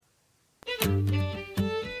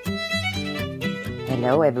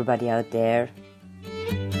Hello everybody out there.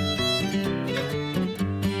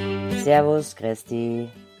 Servus, Christi.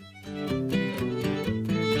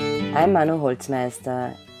 I'm Manu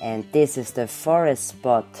Holzmeister and this is the Forest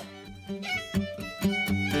Spot.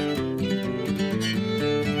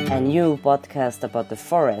 A new podcast about the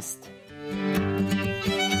forest.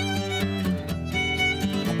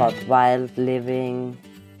 About wild living,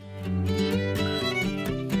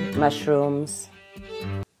 mushrooms.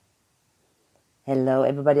 Hello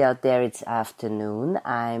everybody out there, it's afternoon.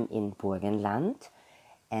 I'm in Burgenland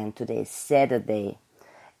and today is Saturday.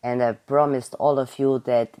 And I promised all of you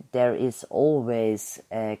that there is always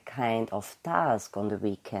a kind of task on the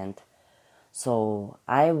weekend. So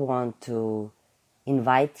I want to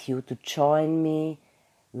invite you to join me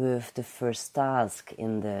with the first task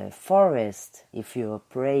in the forest, if you are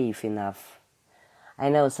brave enough. I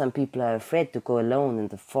know some people are afraid to go alone in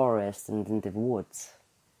the forest and in the woods.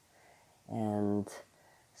 And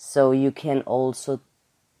so you can also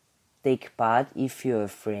take part if you're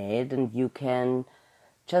afraid, and you can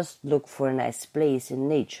just look for a nice place in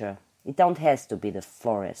nature. It don't have to be the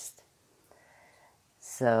forest.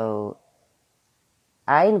 So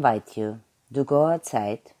I invite you to go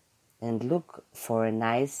outside and look for a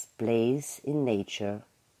nice place in nature.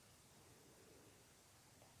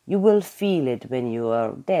 You will feel it when you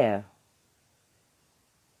are there.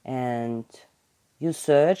 And you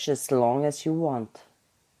search as long as you want.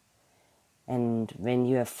 And when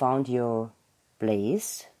you have found your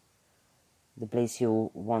place, the place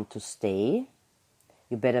you want to stay,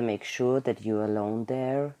 you better make sure that you're alone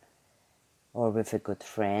there or with a good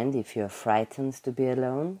friend if you're frightened to be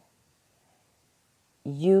alone.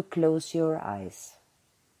 You close your eyes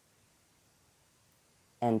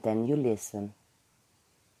and then you listen.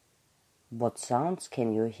 What sounds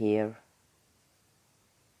can you hear?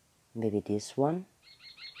 Maybe this one?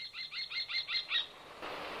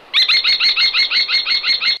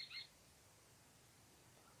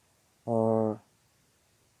 Or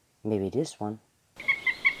maybe this one.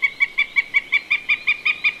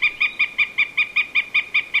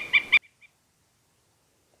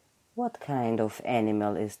 What kind of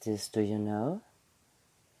animal is this, do you know?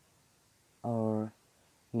 Or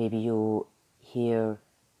maybe you hear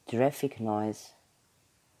traffic noise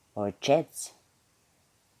or jets.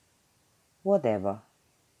 Whatever.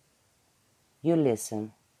 You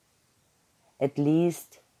listen. At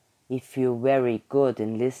least if you're very good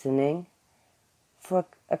in listening, for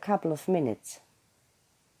a couple of minutes.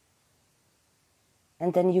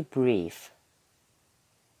 And then you breathe.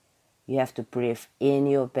 You have to breathe in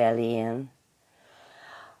your belly in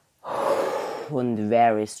and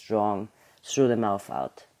very strong through the mouth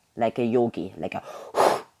out, like a yogi,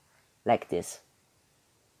 like this,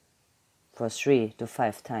 for 3 to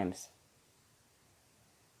 5 times.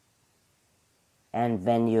 And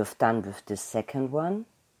when you've done with the second one,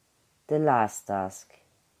 the last task,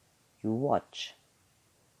 you watch.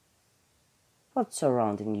 What's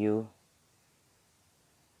surrounding you?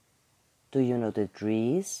 Do you know the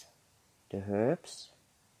trees, the herbs?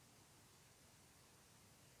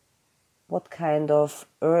 What kind of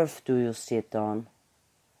earth do you sit on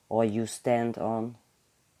or you stand on?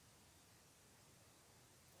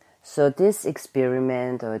 So this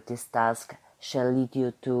experiment or this task shall lead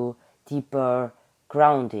you to deeper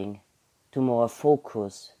grounding, to more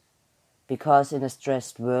focus. Because in a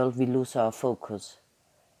stressed world, we lose our focus.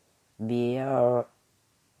 We are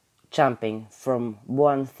jumping from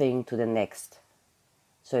one thing to the next.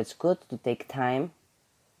 So it's good to take time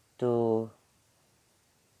to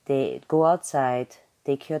go outside,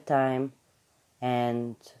 take your time,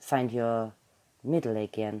 and find your middle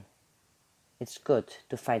again. It's good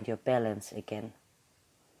to find your balance again,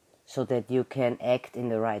 so that you can act in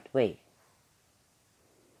the right way.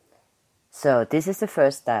 So this is the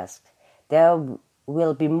first task. There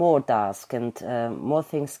will be more tasks and more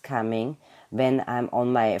things coming when I'm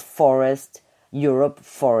on my Europe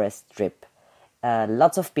forest trip.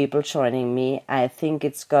 Lots of people joining me. I think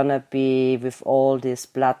it's gonna be with all these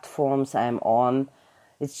platforms I'm on.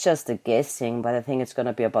 It's just a guessing, but I think it's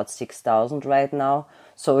gonna be about 6,000 right now.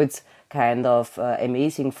 So it's kind of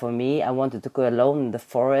amazing for me. I wanted to go alone in the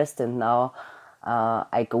forest, and now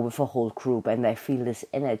I go with a whole group, and I feel this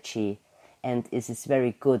energy. And it is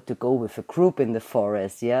very good to go with a group in the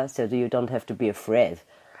forest, yeah? So you don't have to be afraid.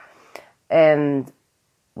 And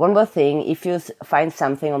one more thing, if you find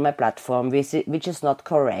something on my platform which is not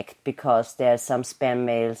correct, because there's some spam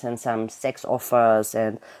mails and some sex offers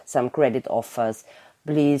and some credit offers,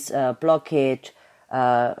 please block it.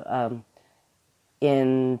 And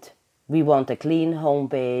we want a clean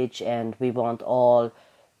homepage, and we want all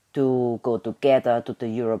to go together to the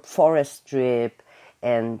Europe forest trip.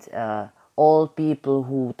 and all people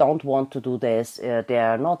who don't want to do this, they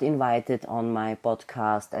are not invited on my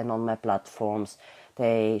podcast and on my platforms.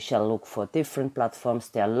 They shall look for different platforms.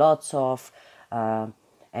 There are lots of,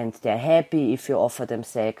 and they're happy if you offer them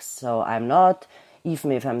sex. So I'm not,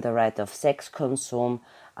 even if I'm the writer of Sex Consume.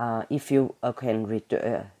 If you can read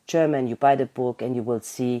German, you buy the book and you will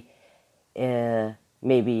see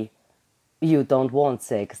maybe you don't want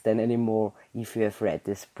sex then anymore if you have read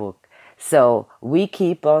this book. So we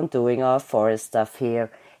keep on doing our forest stuff here,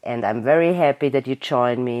 and I'm very happy that you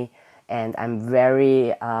join me, and I'm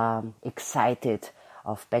very excited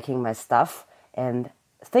of packing my stuff. And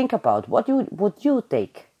think about what would you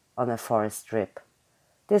take on a forest trip.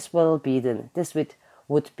 This will be the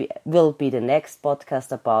next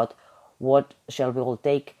podcast about what shall we all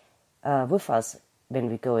take with us when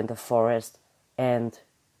we go in the forest, and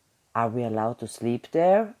are we allowed to sleep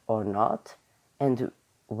there or not, and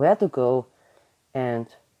where to go,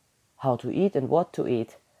 and how to eat and what to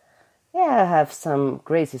eat. Yeah, I have some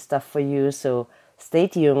crazy stuff for you, so stay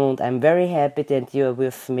tuned. I'm very happy that you're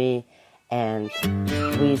with me, and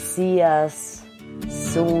we see us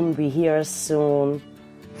soon, we hear us soon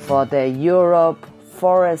for the Europe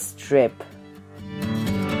forest trip.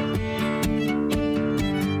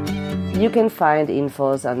 You can find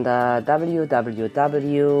infos under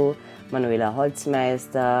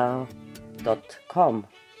www.manuelaholzmeister.com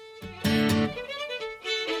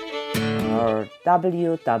or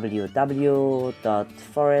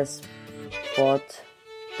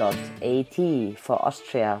www.forestspot.at for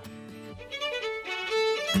Austria.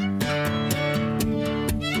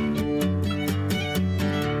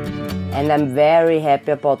 And I'm very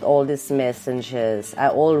happy about all these messages. I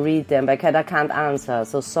all read them, but I can't answer,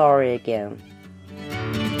 so sorry again.